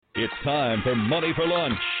It's time for Money for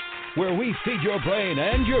Lunch, where we feed your brain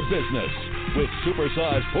and your business with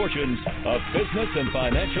supersized portions of business and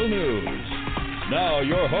financial news. Now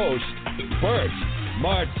your host, Bert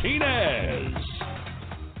Martinez.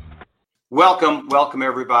 Welcome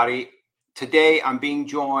everybody. Today I'm being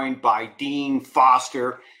joined by Dean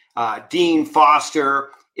Foster. Dean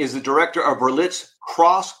Foster is the director of Berlitz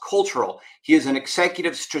Cross Cultural. He is an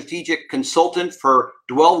executive strategic consultant for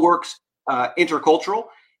DwellWorks Intercultural.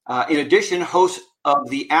 In addition, host of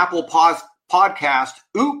the Apple podcast,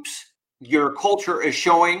 Oops, Your Culture is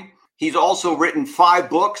Showing. He's also written 5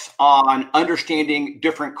 books on understanding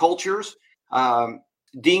different cultures.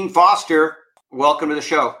 Dean Foster, welcome to the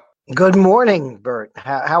show. Good morning, Bert.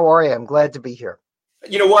 How are you? I'm glad to be here.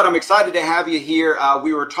 You know what? I'm excited to have you here.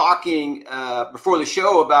 We were talking before the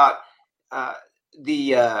show about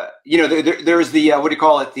there's the what do you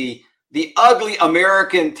call it? The ugly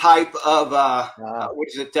American type of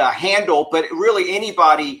handle, but really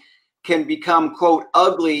anybody can become, quote,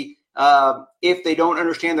 ugly if they don't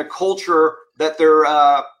understand the culture that they're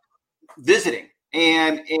visiting.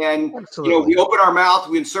 And we open our mouth,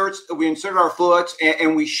 we insert our foot,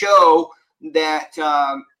 and we show that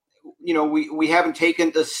we haven't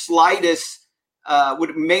taken the slightest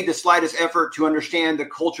made the slightest effort to understand the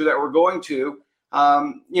culture that we're going to.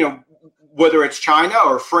 Whether it's China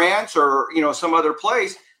or France or some other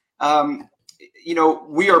place,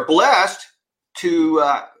 we are blessed to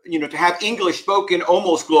have English spoken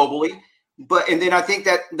almost globally. And then I think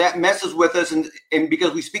that messes with us, and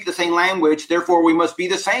because we speak the same language, therefore we must be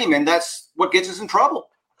the same, and that's what gets us in trouble.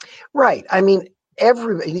 Right. I mean,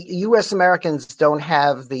 U.S. Americans don't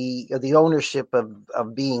have the ownership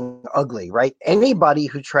of being ugly, right? Anybody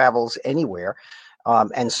who travels anywhere,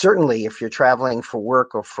 and certainly if you're traveling for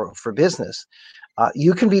work or for business,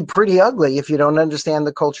 you can be pretty ugly if you don't understand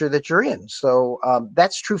the culture that you're in. So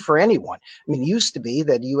that's true for anyone. I mean, it used to be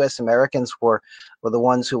that U.S. Americans were the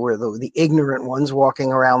ones who were the ignorant ones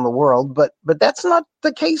walking around the world, but that's not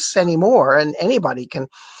the case anymore. And anybody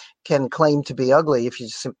can claim to be ugly if you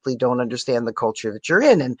simply don't understand the culture that you're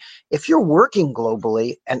in. And if you're working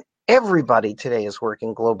globally, and everybody today is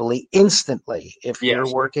working globally instantly. If you're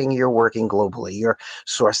working globally. You're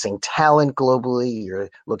sourcing talent globally. You're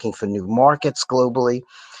looking for new markets globally.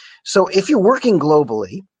 So if you're working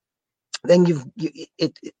globally, then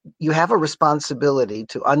you have a responsibility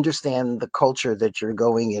to understand the culture that you're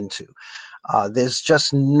going into. There's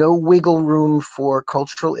just no wiggle room for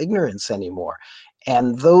cultural ignorance anymore.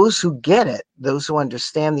 And those who get it, those who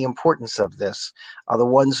understand the importance of this, are the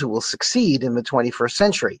ones who will succeed in the 21st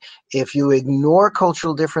century. If you ignore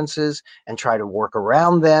cultural differences and try to work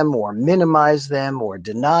around them or minimize them or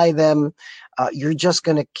deny them, you're just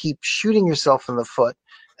going to keep shooting yourself in the foot.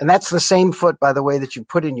 And that's the same foot, by the way, that you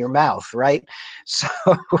put in your mouth, right? So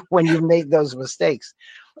when you've made those mistakes.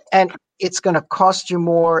 And it's going to cost you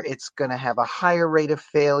more. It's going to have a higher rate of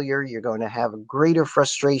failure. You're going to have a greater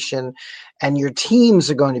frustration, and your teams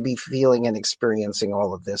are going to be feeling and experiencing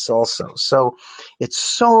all of this also. So it's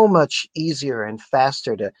so much easier and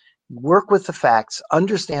faster to work with the facts,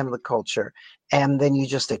 understand the culture, and then you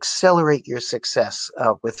just accelerate your success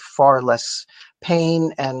with far less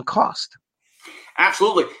pain and cost.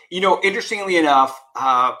 Absolutely. Interestingly enough,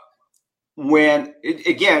 I'm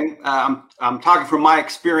talking from my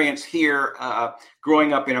experience here,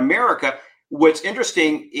 growing up in America. What's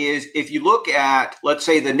interesting is if you look at, let's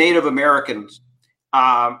say, the Native Americans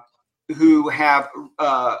who have,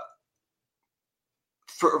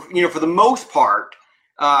 for the most part,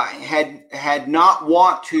 had not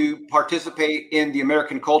want to participate in the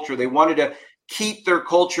American culture. They wanted to keep their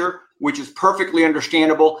culture, which is perfectly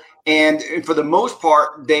understandable. And for the most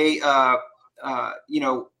part, they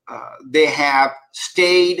have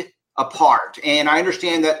stayed apart. And I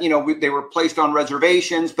understand that, they were placed on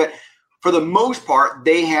reservations, but for the most part,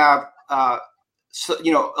 they have,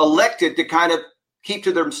 elected to kind of keep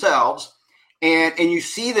to themselves. And you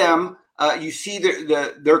see them, you see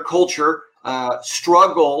their culture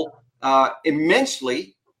struggle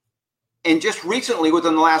immensely. And just recently,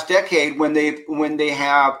 within the last decade, when they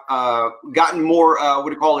have gotten more,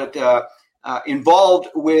 involved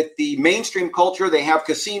with the mainstream culture, they have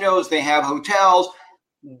casinos, they have hotels,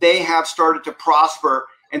 they have started to prosper.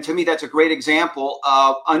 And to me, that's a great example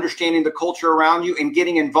of understanding the culture around you and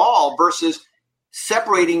getting involved versus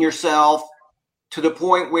separating yourself to the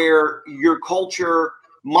point where your culture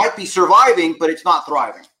might be surviving, but it's not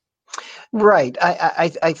thriving. Right.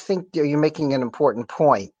 I think you're making an important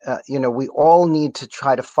point. We all need to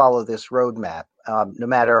try to follow this roadmap, no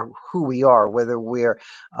matter who we are, whether we're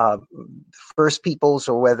First Peoples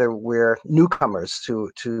or whether we're newcomers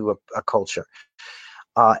to a culture.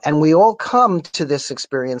 And we all come to this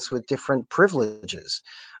experience with different privileges.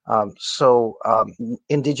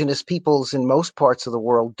 Indigenous peoples in most parts of the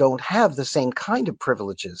world don't have the same kind of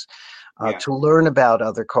privileges to learn about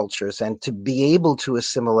other cultures and to be able to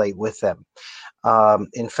assimilate with them.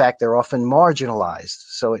 In fact, they're often marginalized,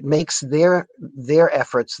 so it makes their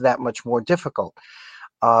efforts that much more difficult.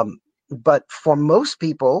 But for most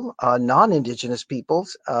people, non-Indigenous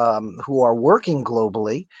peoples who are working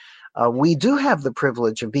globally, we do have the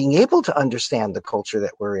privilege of being able to understand the culture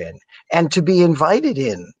that we're in and to be invited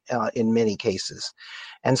in many cases.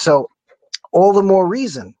 And so all the more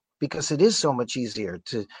reason, because it is so much easier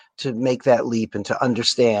to make that leap and to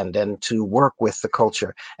understand and to work with the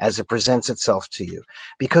culture as it presents itself to you.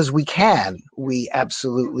 Because we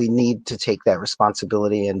absolutely need to take that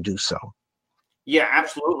responsibility and do so. Yeah,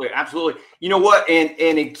 absolutely. Absolutely. You know what?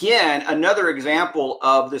 And again, another example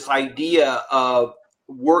of this idea of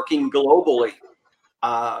working globally.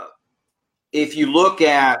 If you look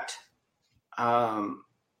at,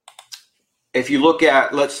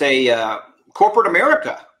 let's say, corporate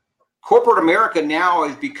America now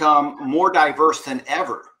has become more diverse than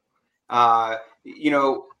ever. The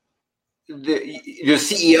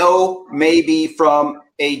CEO may be from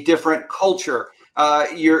a different culture.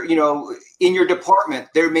 In your department,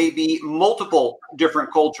 there may be multiple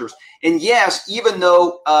different cultures. And yes, even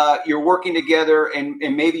though you're working together and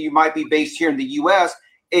maybe you might be based here in the U.S.,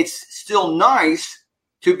 it's still nice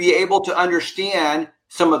to be able to understand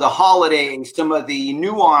some of the holidays, some of the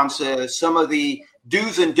nuances, some of the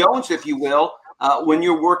do's and don'ts, if you will, when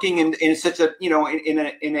you're working in such a,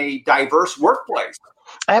 in a diverse workplace.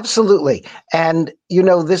 Absolutely. And,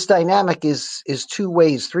 this dynamic is 2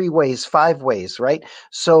 ways, 3 ways, 5 ways, right?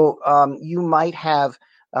 So you might have,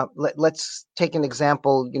 let's take an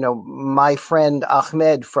example, my friend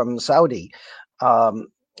Ahmed from Saudi.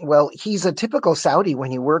 Well, he's a typical Saudi when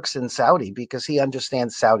he works in Saudi because he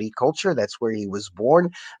understands Saudi culture. That's where he was born.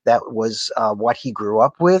 That was what he grew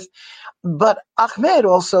up with. But Ahmed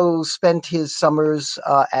also spent his summers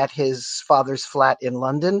at his father's flat in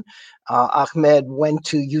London. Ahmed went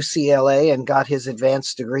to UCLA and got his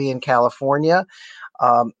advanced degree in California.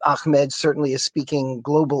 Ahmed certainly is speaking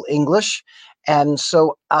global English. And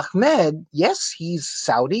so Ahmed, yes, he's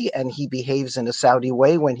Saudi and he behaves in a Saudi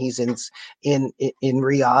way when he's in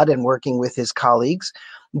Riyadh and working with his colleagues.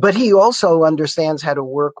 But he also understands how to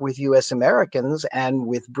work with U.S. Americans and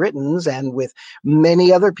with Britons and with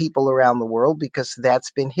many other people around the world because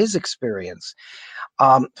that's been his experience.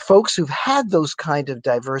 Folks who've had those kind of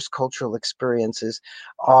diverse cultural experiences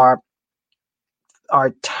are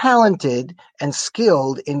talented and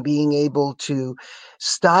skilled in being able to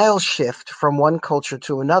style shift from one culture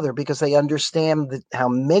to another because they understand how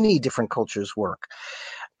many different cultures work.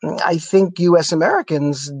 I think U.S.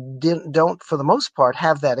 Americans don't, for the most part,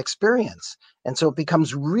 have that experience. And so it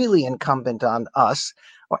becomes really incumbent on us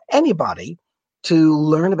or anybody to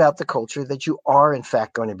learn about the culture that you are, in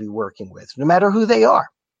fact, going to be working with, no matter who they are.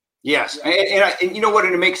 Yes. And you know what?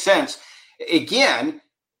 And it makes sense. Again,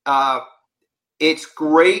 it's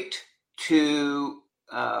great to,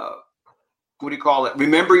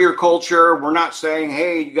 remember your culture. We're not saying,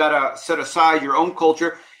 hey, you got to set aside your own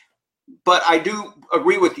culture. But I do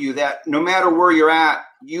agree with you that no matter where you're at,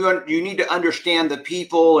 you need to understand the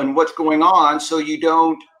people and what's going on so you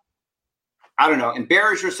don't,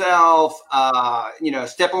 embarrass yourself,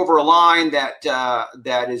 step over a line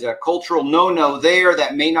that is a cultural no-no there,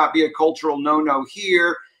 that may not be a cultural no-no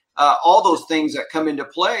here, all those things that come into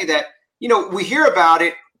play that, we hear about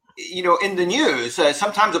it, in the news.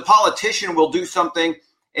 Sometimes a politician will do something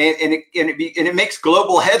and it makes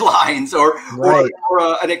global headlines, or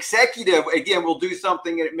an executive again will do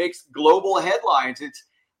something and it makes global headlines.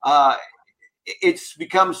 It's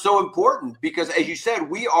become so important because, as you said,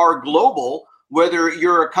 we are global. Whether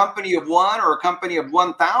you're a company of one or a company of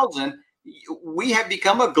 1,000, we have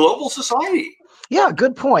become a global society. Yeah,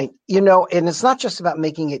 good point. And it's not just about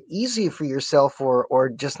making it easy for yourself or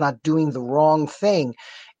just not doing the wrong thing.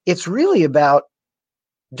 It's really about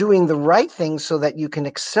doing the right thing so that you can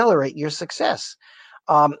accelerate your success.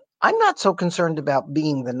 I'm not so concerned about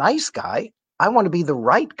being the nice guy. I want to be the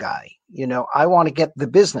right guy. I want to get the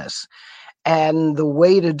business. And the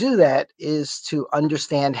way to do that is to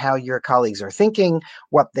understand how your colleagues are thinking,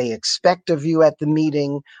 what they expect of you at the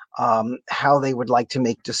meeting, how they would like to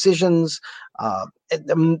make decisions.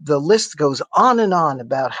 The list goes on and on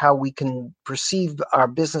about how we can perceive our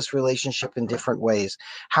business relationship in different ways,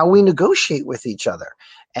 how we negotiate with each other,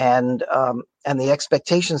 and the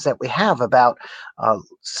expectations that we have about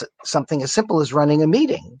something as simple as running a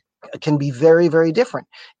meeting can be very, very different.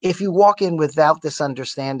 If you walk in without this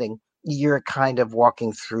understanding, you're kind of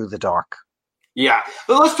walking through the dark. Yeah.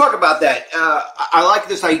 Well, let's talk about that. I like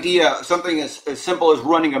this idea, something as simple as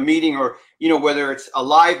running a meeting, or, whether it's a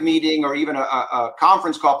live meeting or even a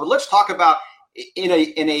conference call. But let's talk about in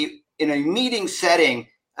a meeting setting.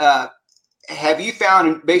 Have you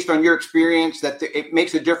found, based on your experience, that it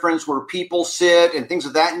makes a difference where people sit and things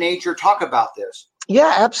of that nature? Talk about this.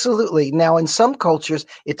 Yeah, absolutely. Now, in some cultures,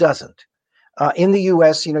 it doesn't. In the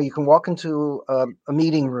U.S., you can walk into a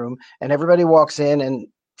meeting room and everybody walks in and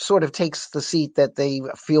sort of takes the seat that they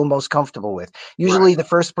feel most comfortable with. Usually the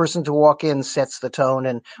first person to walk in sets the tone,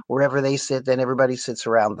 and wherever they sit, then everybody sits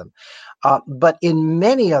around them. But in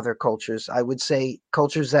many other cultures, I would say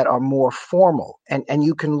cultures that are more formal, and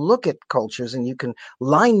you can look at cultures and you can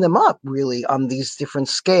line them up really on these different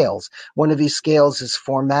scales. One of these scales is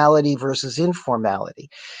formality versus informality.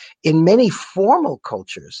 In many formal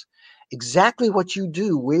cultures, exactly what you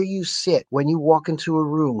do, where you sit, when you walk into a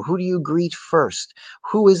room, who do you greet first,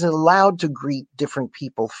 who is allowed to greet different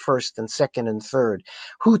people first and second and third,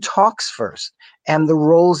 who talks first, and the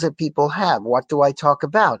roles that people have. What do I talk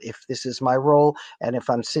about if this is my role and if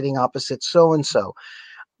I'm sitting opposite so-and-so?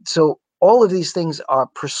 So all of these things are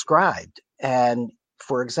prescribed. And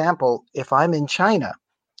for example, if I'm in China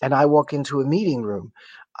and I walk into a meeting room,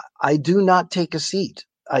 I do not take a seat.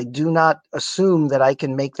 I do not assume that I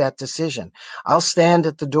can make that decision. I'll stand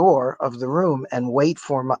at the door of the room and wait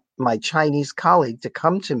for my Chinese colleague to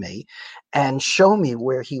come to me and show me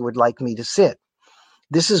where he would like me to sit.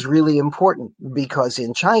 This is really important because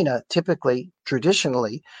in China, typically,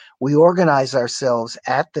 traditionally, we organize ourselves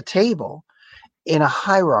at the table in a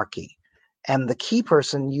hierarchy. And the key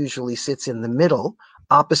person usually sits in the middle,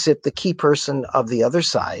 opposite the key person of the other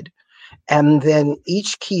side. And then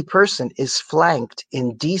each key person is flanked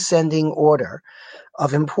in descending order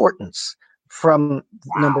of importance from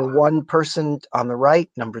number one person on the right,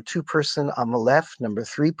 number two person on the left, number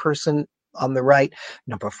three person on the right,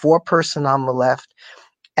 number four person on the left.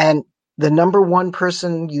 And the number one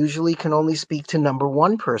person usually can only speak to number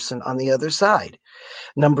one person on the other side.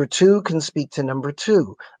 Number two can speak to number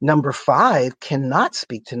two. Number five cannot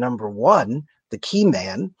speak to number one, the key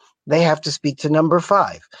man. They have to speak to number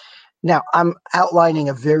five. Now, I'm outlining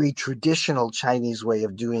a very traditional Chinese way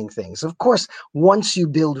of doing things. Of course, once you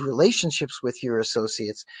build relationships with your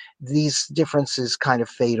associates, these differences kind of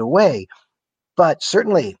fade away. But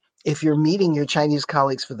certainly, if you're meeting your Chinese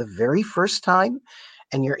colleagues for the very first time,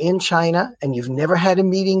 and you're in China, and you've never had a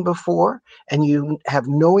meeting before, and you have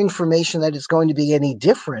no information that it's going to be any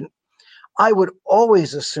different, I would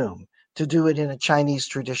always assume to do it in a Chinese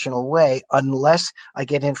traditional way, unless I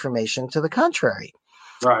get information to the contrary.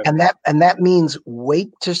 Right. And that means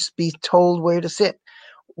wait to be told where to sit.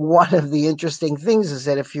 One of the interesting things is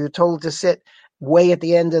that if you're told to sit way at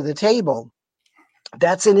the end of the table,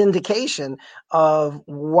 that's an indication of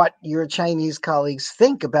what your Chinese colleagues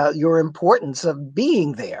think about your importance of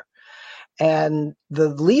being there. And the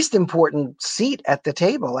least important seat at the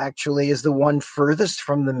table actually is the one furthest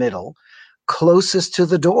from the middle, closest to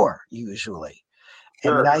the door, usually.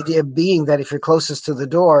 Sure. And the idea being that if you're closest to the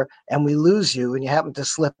door and we lose you and you happen to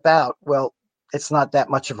slip out, well, it's not that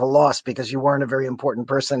much of a loss because you weren't a very important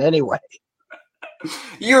person anyway.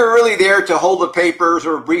 You're really there to hold the papers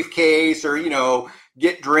or a briefcase or,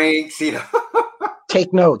 get drinks,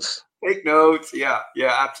 Take notes. Take notes. Yeah,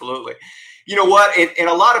 absolutely. You know what? And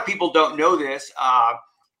a lot of people don't know this,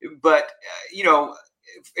 but,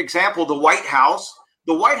 example, the White House.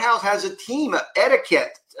 The White House has a team of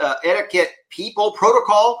etiquette people,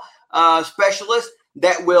 protocol specialists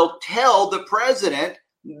that will tell the president,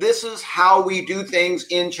 this is how we do things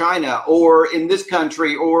in China or in this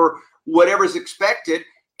country or whatever is expected.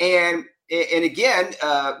 And again,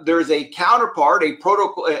 there's a counterpart, a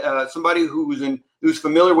protocol, somebody who's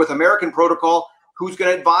familiar with American protocol, who's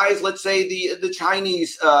going to advise, let's say, the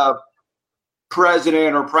Chinese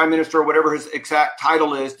president or prime minister or whatever his exact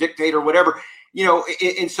title is, dictator, whatever.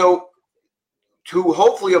 And so to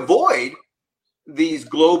hopefully avoid these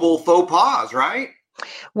global faux pas, right?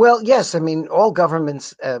 Well, yes. I mean, all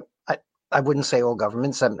governments, I wouldn't say all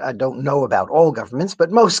governments. I don't know about all governments,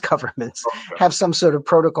 but most governments have some sort of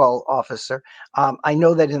protocol officer. I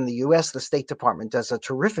know that in the U.S., the State Department does a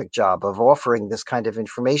terrific job of offering this kind of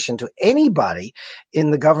information to anybody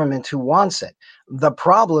in the government who wants it. The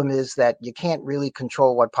problem is that you can't really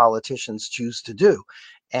control what politicians choose to do.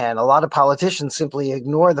 And a lot of politicians simply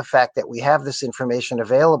ignore the fact that we have this information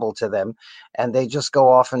available to them, and they just go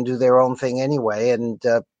off and do their own thing anyway. And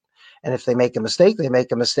if they make a mistake, they make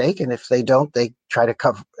a mistake, and if they don't, they try to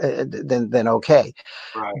cover. Then okay.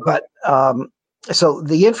 Right. But so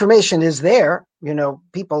the information is there.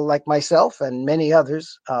 People like myself and many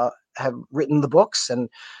others have written the books and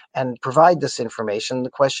provide this information. The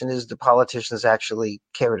question is, do politicians actually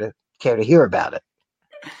care to hear about it?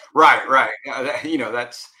 Right.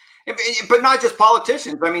 That's, but not just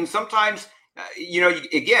politicians. I mean, sometimes,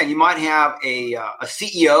 again, you might have a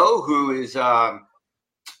CEO who is,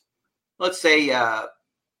 let's say,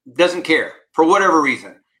 doesn't care for whatever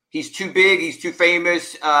reason. He's too big, he's too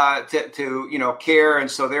famous to care,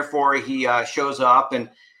 and so therefore he shows up, and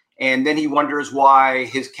then he wonders why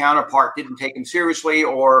his counterpart didn't take him seriously,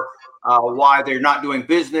 or why they're not doing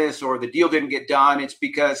business, or the deal didn't get done. It's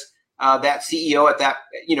because that CEO at that,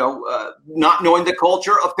 not knowing the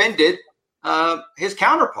culture offended his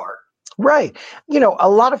counterpart. Right. A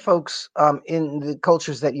lot of folks in the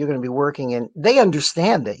cultures that you're going to be working in, they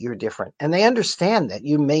understand that you're different, and they understand that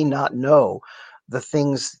you may not know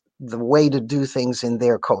the way to do things in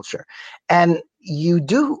their culture. And you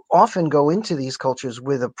do often go into these cultures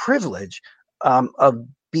with a privilege of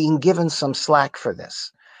being given some slack for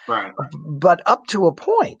this. Right. But up to a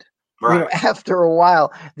point. Right. After a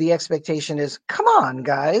while, the expectation is, come on,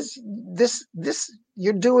 guys, this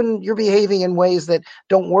you're behaving in ways that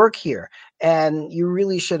don't work here, and you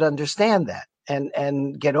really should understand that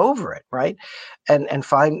and get over it, right? And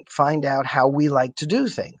find out how we like to do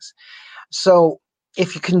things. So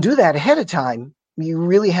if you can do that ahead of time, you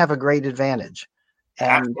really have a great advantage.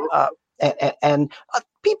 And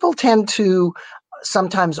people tend to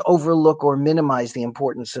sometimes overlook or minimize the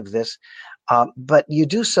importance of this. But you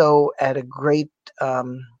do so at a great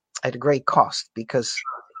cost, because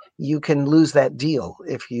you can lose that deal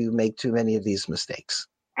if you make too many of these mistakes.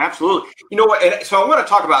 Absolutely. You know what? And so I want to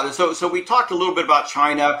talk about this. So we talked a little bit about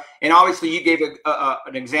China, and obviously you gave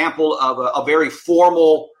an example of a very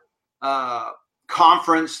formal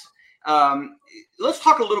conference. Let's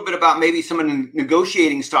talk a little bit about maybe some of the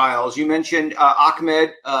negotiating styles. You mentioned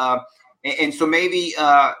Ahmed. And so maybe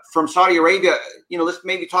from Saudi Arabia, let's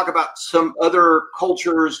maybe talk about some other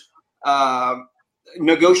cultures'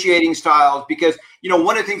 negotiating styles, because,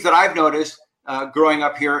 one of the things that I've noticed growing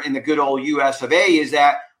up here in the good old US of A is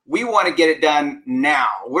that we want to get it done now.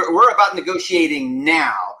 We're about negotiating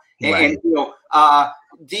now. Right. And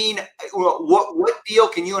Dean, what deal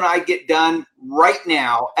can you and I get done right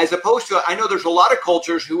now, as opposed to, I know there's a lot of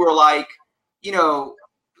cultures who are like,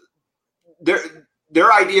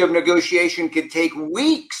 their idea of negotiation could take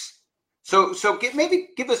weeks. So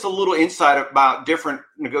give us a little insight about different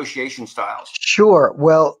negotiation styles. Sure.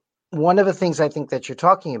 Well, one of the things I think that you're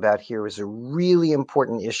talking about here is a really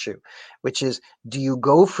important issue, which is, do you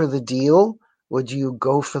go for the deal or do you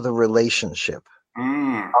go for the relationship?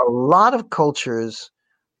 A lot of cultures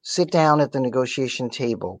sit down at the negotiation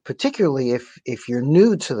table, particularly if you're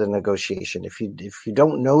new to the negotiation, if you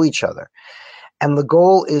don't know each other. And the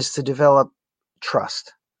goal is to develop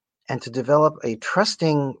trust, and to develop a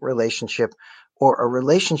trusting relationship, or a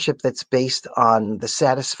relationship that's based on the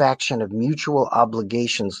satisfaction of mutual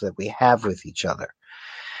obligations that we have with each other.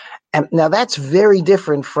 And now that's very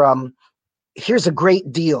different from, here's a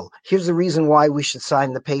great deal, here's the reason why we should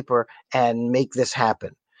sign the paper and make this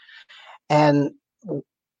happen. And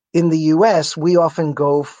in the US, we often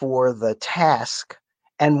go for the task,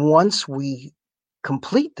 and once we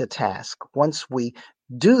complete the task, once we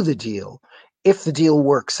do the deal, if the deal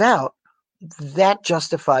works out, that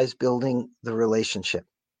justifies building the relationship.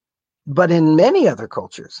 But in many other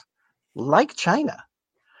cultures, like China,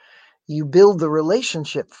 you build the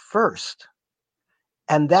relationship first,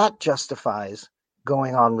 and that justifies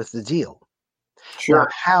going on with the deal. Sure. Now,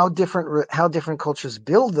 how different cultures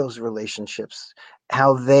build those relationships,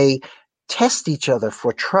 how they test each other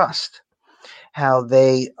for trust, how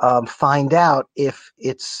they find out if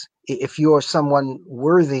you're someone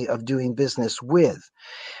worthy of doing business with.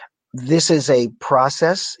 This is a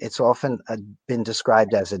process. It's often been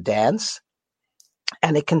described as a dance,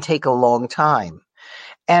 and it can take a long time.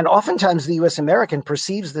 And oftentimes the U.S. American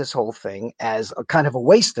perceives this whole thing as a kind of a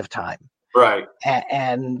waste of time. Right.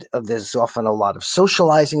 And there's often a lot of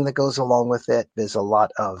socializing that goes along with it. There's a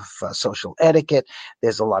lot of social etiquette.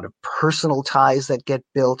 There's a lot of personal ties that get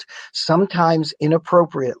built, sometimes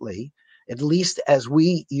inappropriately, at least as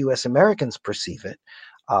we U.S. Americans perceive it.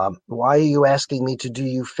 Why are you asking me to do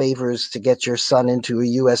you favors to get your son into a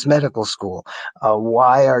U.S. medical school?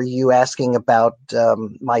 Why are you asking about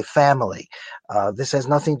my family? This has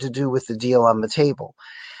nothing to do with the deal on the table.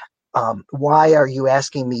 Why are you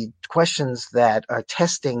asking me questions that are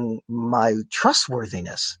testing my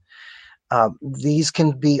trustworthiness? These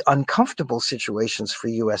can be uncomfortable situations for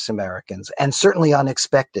U.S. Americans, and certainly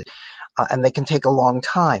unexpected, and they can take a long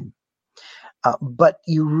time. But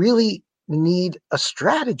you really need a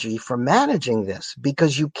strategy for managing this,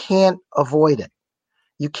 because you can't avoid it.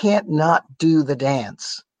 you can't not do the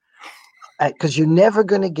dance, because you're never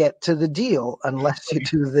going to get to the deal unless you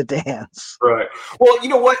do the dance. Right. Well, you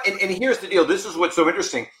know what? And here's the deal. This is what's so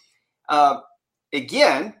interesting.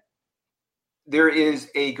 Again, there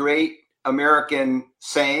is a great American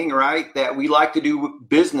saying, right, that we like to do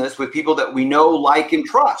business with people that we know, like, and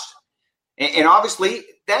trust. And obviously,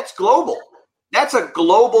 that's global. That's a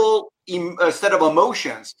global set of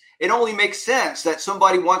emotions. It only makes sense that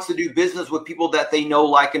somebody wants to do business with people that they know,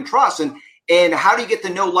 like, and trust. And how do you get to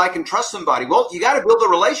know, like, and trust somebody? Well, you got to build a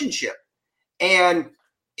relationship. And,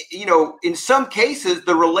 you know, in some cases,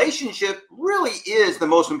 the relationship really is the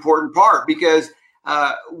most important part, because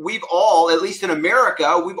we've all, at least in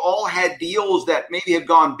America, we've all had deals that maybe have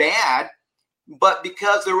gone bad, but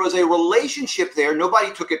because there was a relationship there,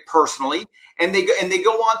 nobody took it personally, and they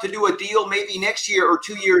go on to do a deal maybe next year or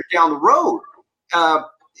 2 years down the road.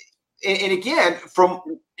 And again, from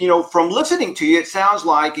listening to you, it sounds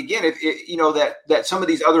like, again, that some of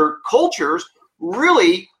these other cultures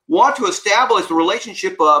really want to establish the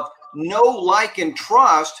relationship of know, like, and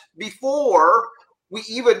trust before we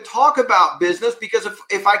even talk about business, because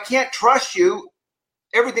if I can't trust you,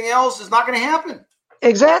 everything else is not going to happen.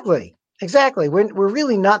 Exactly. We're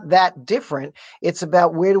really not that different. It's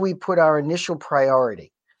about, where do we put our initial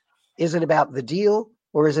priority? Is it about the deal,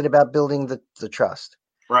 or is it about building the trust?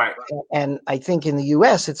 Right. And I think in the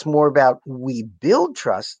US, it's more about, we build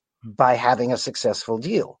trust by having a successful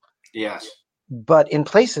deal. Yes. But in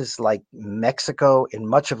places like Mexico, in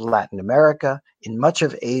much of Latin America, in much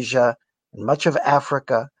of Asia, in much of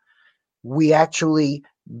Africa, we actually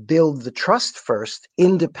build the trust first,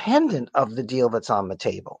 independent of the deal that's on the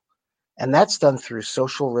table. And that's done through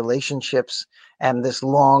social relationships and this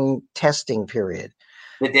long testing period.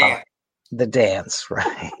 The dance.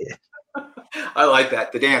 Right. I like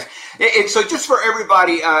that, the dance. And so, just for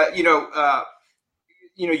everybody,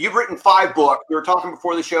 you've written 5 books. We were talking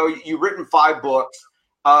before the show. You've written 5 books,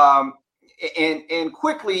 and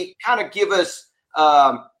quickly kind of give us,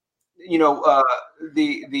 I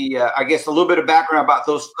guess, a little bit of background about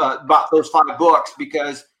those 5 books,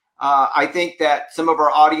 because I think that some of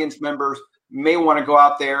our audience members may want to go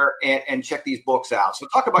out there and check these books out. So,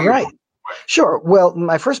 talk about your book. Sure. Well,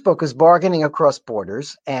 my first book is Bargaining Across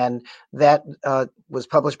Borders, and that was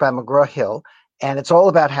published by McGraw-Hill. And it's all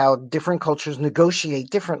about how different cultures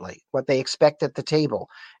negotiate differently, what they expect at the table,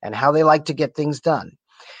 and how they like to get things done.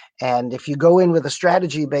 And if you go in with a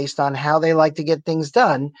strategy based on how they like to get things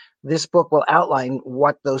done, this book will outline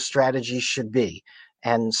what those strategies should be.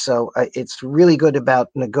 And so it's really good about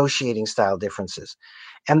negotiating style differences.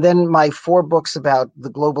 And then my 4 books about the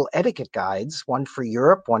global etiquette guides, one for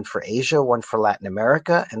Europe, one for Asia, one for Latin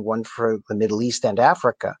America, and one for the Middle East and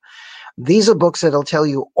Africa. These are books that'll tell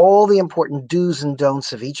you all the important do's and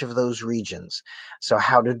don'ts of each of those regions. So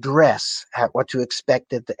how to dress, what to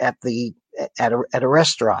expect at a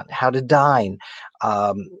restaurant, how to dine,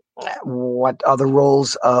 what are the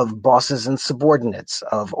roles of bosses and subordinates,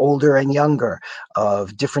 of older and younger,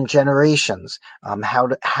 of different generations,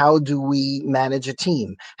 how do we manage a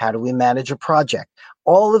team, how do we manage a project.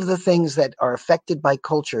 All of the things that are affected by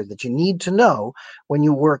culture that you need to know when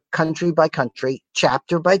you work country by country,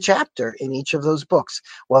 chapter by chapter in each of those books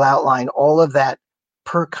will outline all of that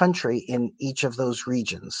per country in each of those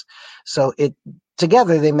regions. So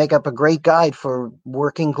together they make up a great guide for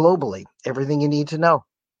working globally, everything you need to know.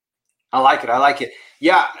 I like it.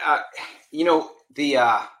 Yeah.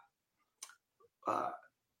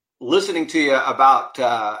 Listening to you about,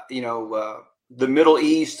 the Middle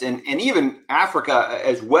East and even Africa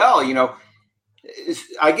as well,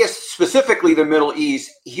 I guess specifically the Middle East.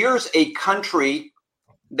 Here's a country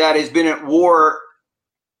that has been at war,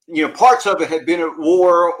 parts of it have been at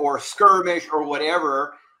war or skirmish or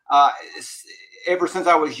whatever, ever since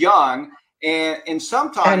I was young. And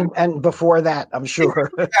sometimes. And before that, I'm sure.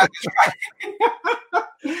 That's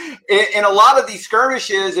right. And a lot of these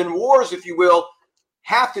skirmishes and wars, if you will,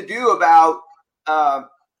 have to do about,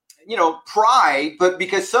 pride, but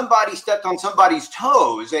because somebody stepped on somebody's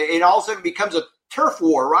toes, it all of a sudden becomes a turf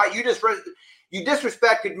war, right? You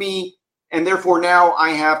disrespected me, and therefore now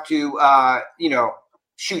I have to,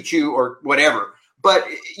 shoot you or whatever. But,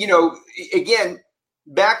 again,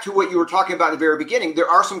 back to what you were talking about at the very beginning, there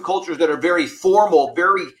are some cultures that are very formal,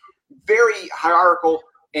 very, very hierarchical,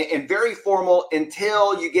 and very formal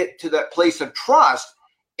until you get to that place of trust.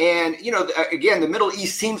 And, again, the Middle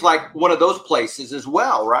East seems like one of those places as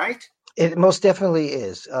well, right? It most definitely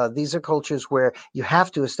is. These are cultures where you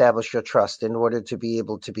have to establish your trust in order to be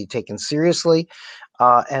able to be taken seriously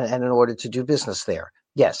and in order to do business there.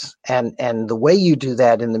 Yes, and the way you do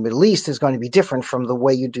that in the Middle East is going to be different from the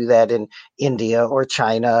way you do that in India or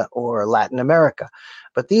China or Latin America.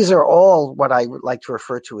 But these are all what I would like to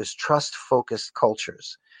refer to as trust-focused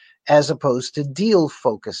cultures, as opposed to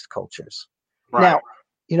deal-focused cultures. Right. Now,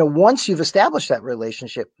 once you've established that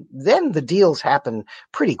relationship, then the deals happen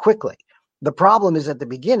pretty quickly. The problem is at the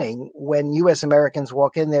beginning when U.S. Americans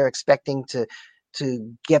walk in there expecting to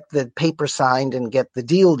get the paper signed and get the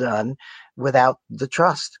deal done without the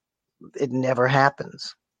trust. It never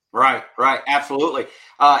happens. Right. Absolutely.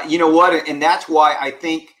 You know what? And that's why I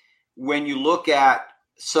think when you look at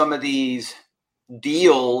some of these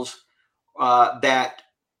deals that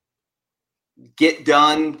get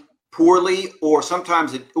done poorly, or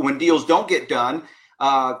sometimes when deals don't get done,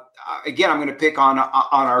 again, I'm going to pick on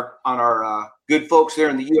our good folks there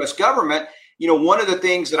in the U.S. government. One of the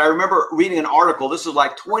things that I remember reading an article, this is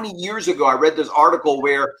like 20 years ago, I read this article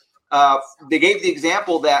where they gave the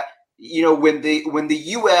example that, when the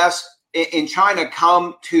U.S. and China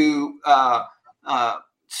come to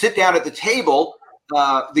sit down at the table,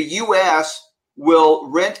 the U.S. will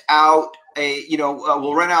rent out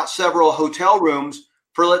several hotel rooms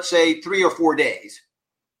for, let's say, 3 or 4 days.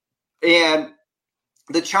 And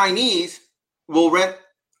the Chinese will rent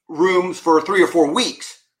rooms for 3 or 4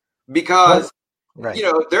 weeks. Because, right.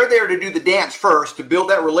 They're there to do the dance first, to build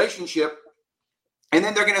that relationship. And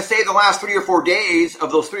then they're going to save the last 3 or 4 days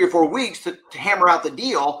of those 3 or 4 weeks to hammer out the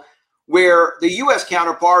deal, where the U.S.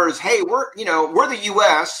 counterpart is, hey, we're the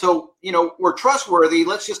U.S., so, we're trustworthy.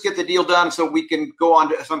 Let's just get the deal done so we can go on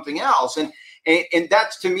to something else. And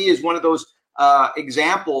that's, to me, is one of those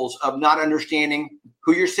examples of not understanding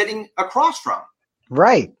who you're sitting across from.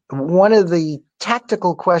 Right. One of the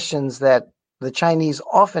tactical questions that the Chinese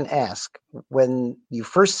often ask when you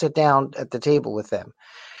first sit down at the table with them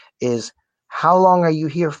is, how long are you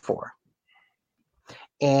here for?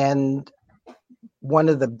 And one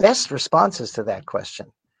of the best responses to that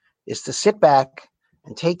question is to sit back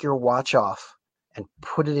and take your watch off and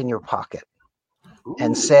put it in your pocket. Ooh.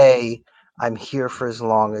 And say, I'm here for as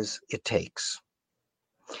long as it takes.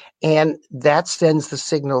 And that sends the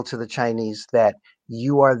signal to the Chinese that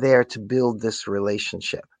you are there to build this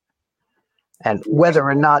relationship. And whether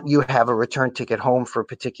or not you have a return ticket home for a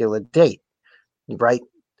particular date, right,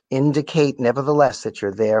 indicate nevertheless that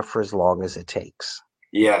you're there for as long as it takes.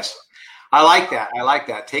 Yes. I like that.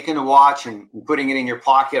 Taking the watch and putting it in your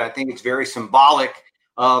pocket. I think it's very symbolic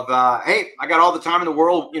of, hey, I got all the time in the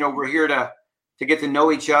world. We're here to get to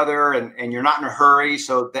know each other, and you're not in a hurry.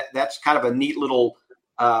 So that's kind of a neat little,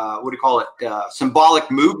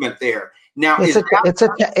 symbolic movement there. Now, it's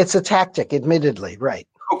a tactic, admittedly, right?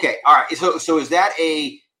 Okay, all right. So is that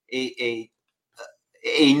a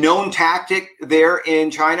known tactic there in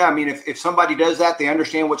China? I mean, if somebody does that, they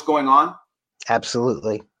understand what's going on?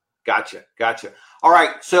 Absolutely. Gotcha. All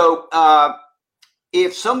right. So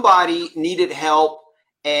if somebody needed help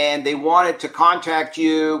and they wanted to contact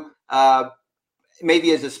you,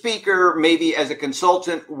 maybe as a speaker, maybe as a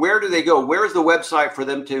consultant, where do they go? Where's the website for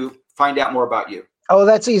them to find out more about you? Oh,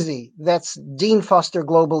 that's easy. That's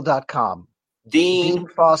deanfosterglobal.com.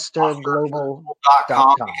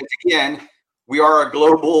 deanfosterglobal.com. Because again, we are a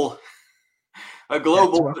global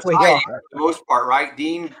society for the most part, right?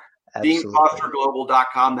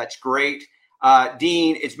 deanfosterglobal.com. That's great.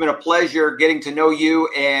 Dean, it's been a pleasure getting to know you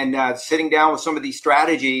and sitting down with some of these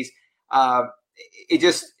strategies. It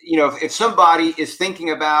just, if somebody is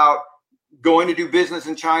thinking about going to do business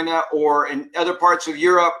in China or in other parts of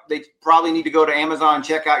Europe, they probably need to go to Amazon and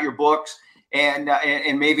check out your books and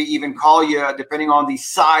maybe even call you, depending on the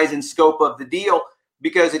size and scope of the deal,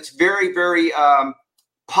 because it's very, very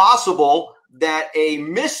possible that a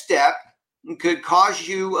misstep could cost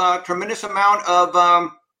you a tremendous amount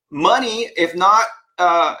of money, if not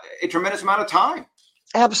a tremendous amount of time.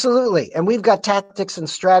 Absolutely. And we've got tactics and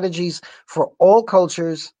strategies for all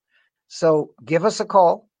cultures. So give us a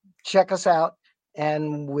call, check us out,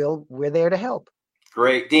 and we're there to help.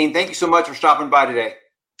 Great. Dean, thank you so much for stopping by today.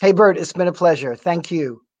 Hey, Bert, it's been a pleasure. Thank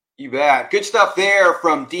you. You bet. Good stuff there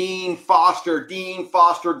from Dean Foster,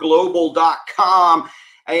 deanfosterglobal.com.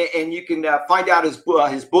 And you can find out his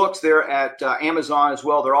books there at Amazon as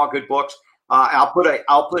well. They're all good books. I'll put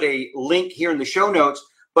a link here in the show notes.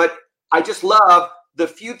 But I just love the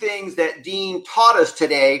few things that Dean taught us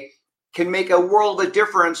today can make a world of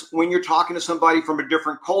difference when you're talking to somebody from a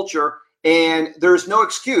different culture. And there's no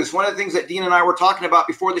excuse. One of the things that Dean and I were talking about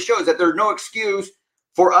before the show is that there's no excuse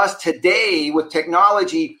for us today with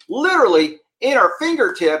technology literally in our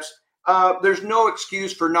fingertips. There's no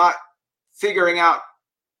excuse for not figuring out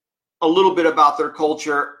a little bit about their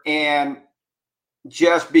culture and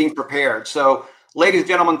just being prepared. So Ladies and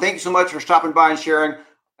gentlemen, thank you so much for stopping by and sharing.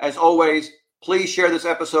 As always, please share this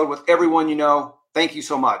episode with everyone you know. Thank you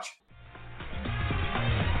so much.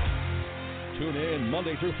 Tune in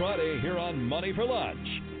Monday through Friday here on Money for Lunch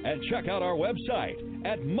and check out our website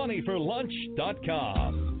at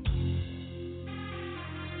moneyforlunch.com.